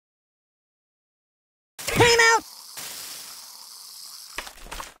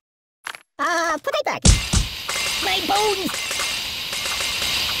Put that back. My bones!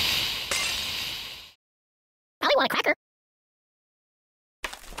 Probably want a cracker.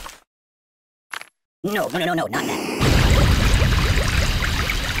 No, not that.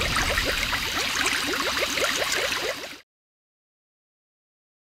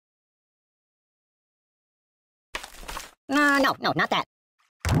 No, not that.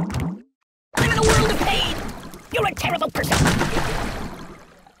 I'm in a world of pain! You're a terrible person!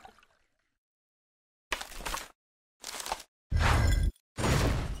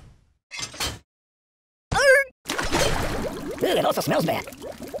 Ugh, it also smells bad.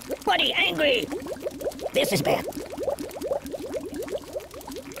 Buddy, angry! This is bad.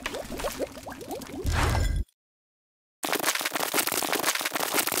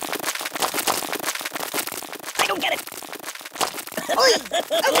 I don't get it! Oi!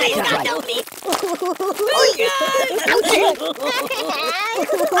 Okay, stop, help me! Oh, God!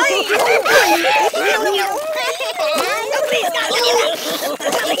 No, please, stop!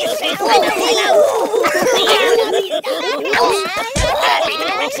 Nothing is safe!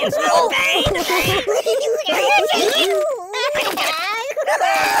 Directions! Oh, pain!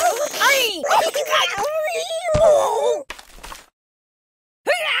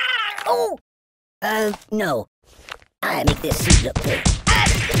 No. I make this suit look good.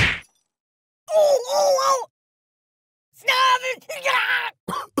 Stop it!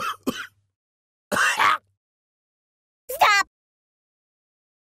 Stop!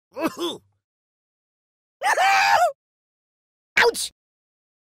 Ouch!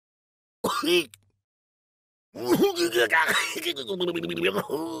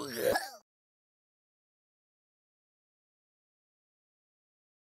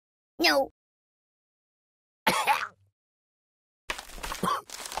 No.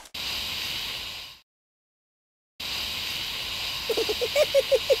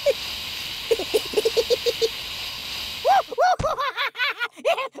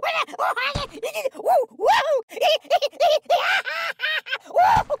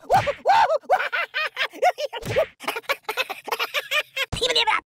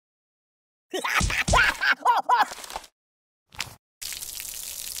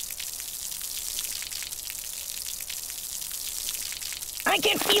 I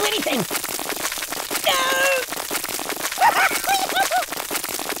can't feel anything!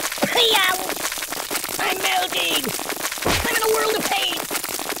 I'm melting! I'm in a world of pain!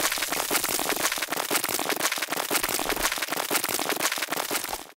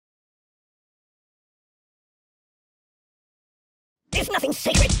 There's nothing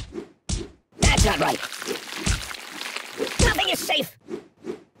sacred! That's not right! Nothing is safe!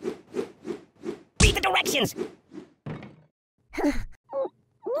 Read the directions!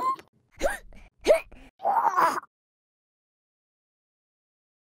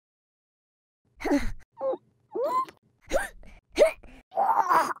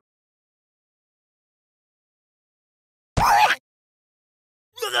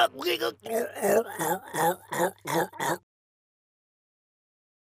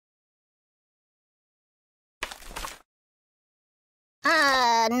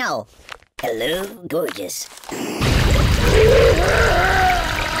 No. Hello, gorgeous.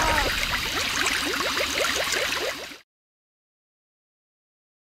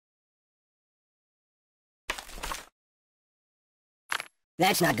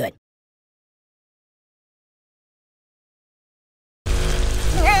 That's not good.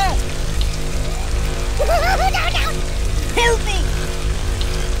 No! Help me!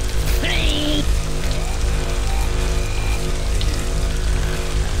 Please!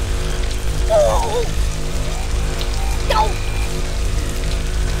 Oh! No!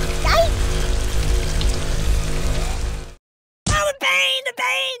 Die! Oh, the pain! The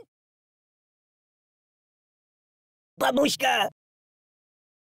pain! Babushka!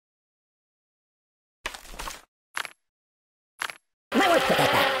 My wife put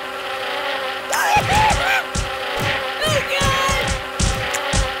that back. Oh, God!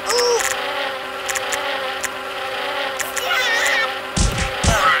 Ooh!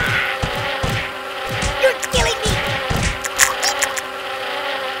 Stop! You're killing me!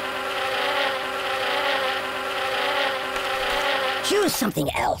 Choose something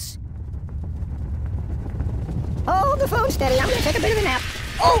else. Hold the phone steady. I'm gonna take a bit of a nap.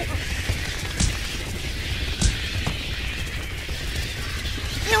 Oh!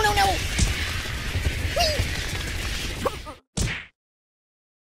 No!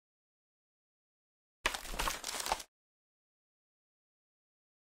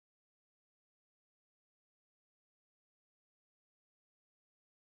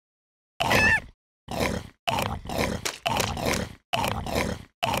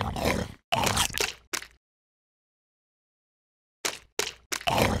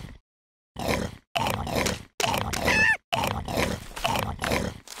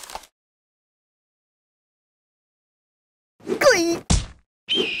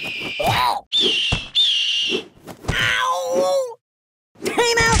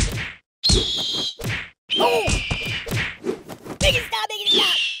 The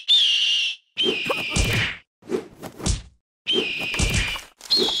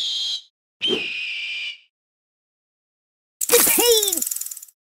pain!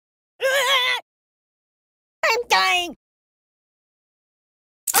 I'm dying!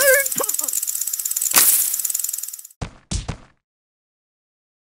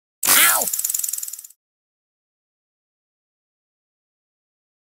 Ow!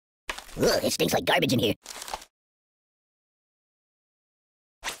 Ugh, it stinks like garbage in here.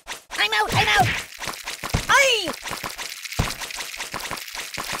 I'm out! I'm out! Aye!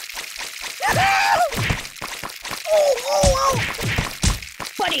 Oh, oh, oh!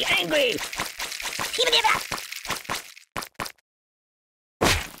 Buddy, angry! Give it up!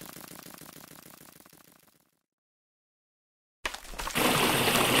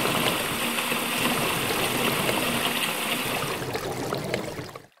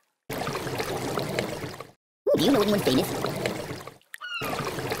 Ooh, do you know anyone famous?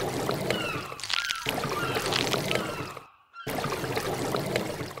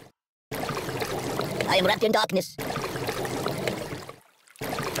 I am wrapped in darkness.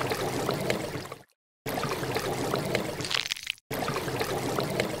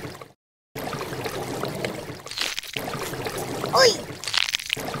 Oi!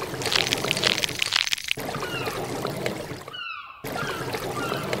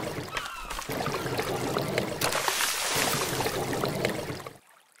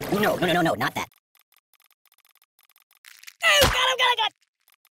 No, not that. Oh, God!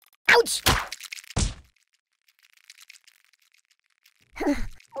 Ouch!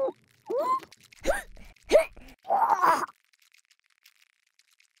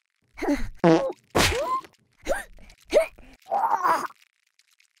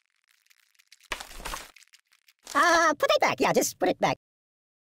 Put it back. Yeah, just put it back.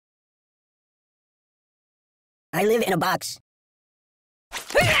 I live in a box.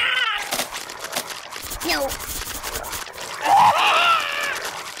 No.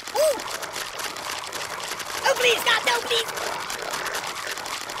 Oh, please, God, no, please.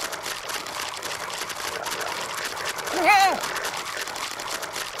 No!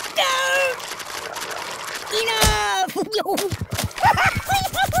 Enough!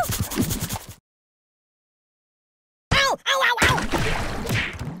 Ow! Ow, ow, ow!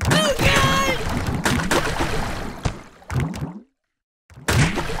 Oh, God!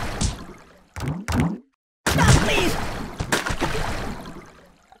 Stop, please!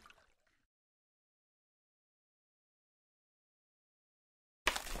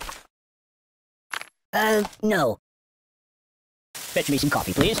 No. Fetch me some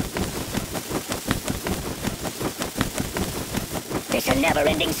coffee, please. It's a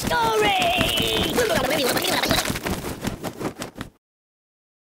never-ending story!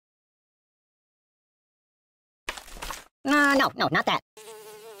 No, not that.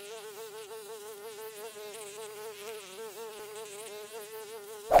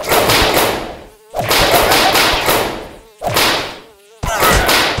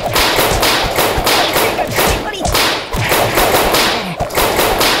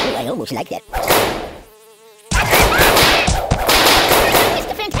 Ooh, I almost like that.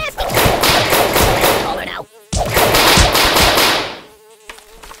 Mr. Fantastic! Taller now.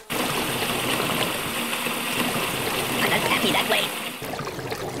 I'm not happy that way.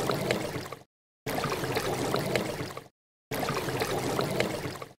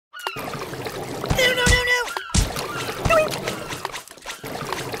 No!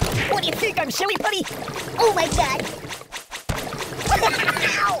 What do you think? I'm silly, buddy? Oh my God!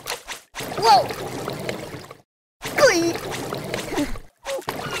 Ow! Whoa! Glee!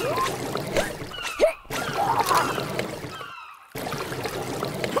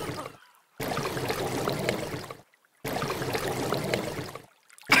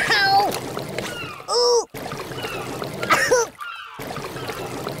 Ow! Ooh!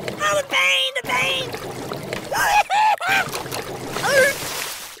 Oh, the pain! The pain!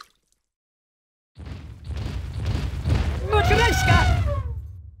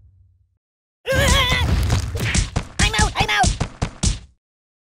 I'm out!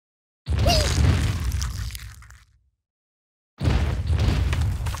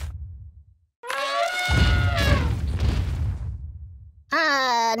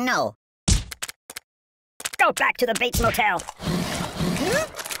 No. Go back to the Bates Motel.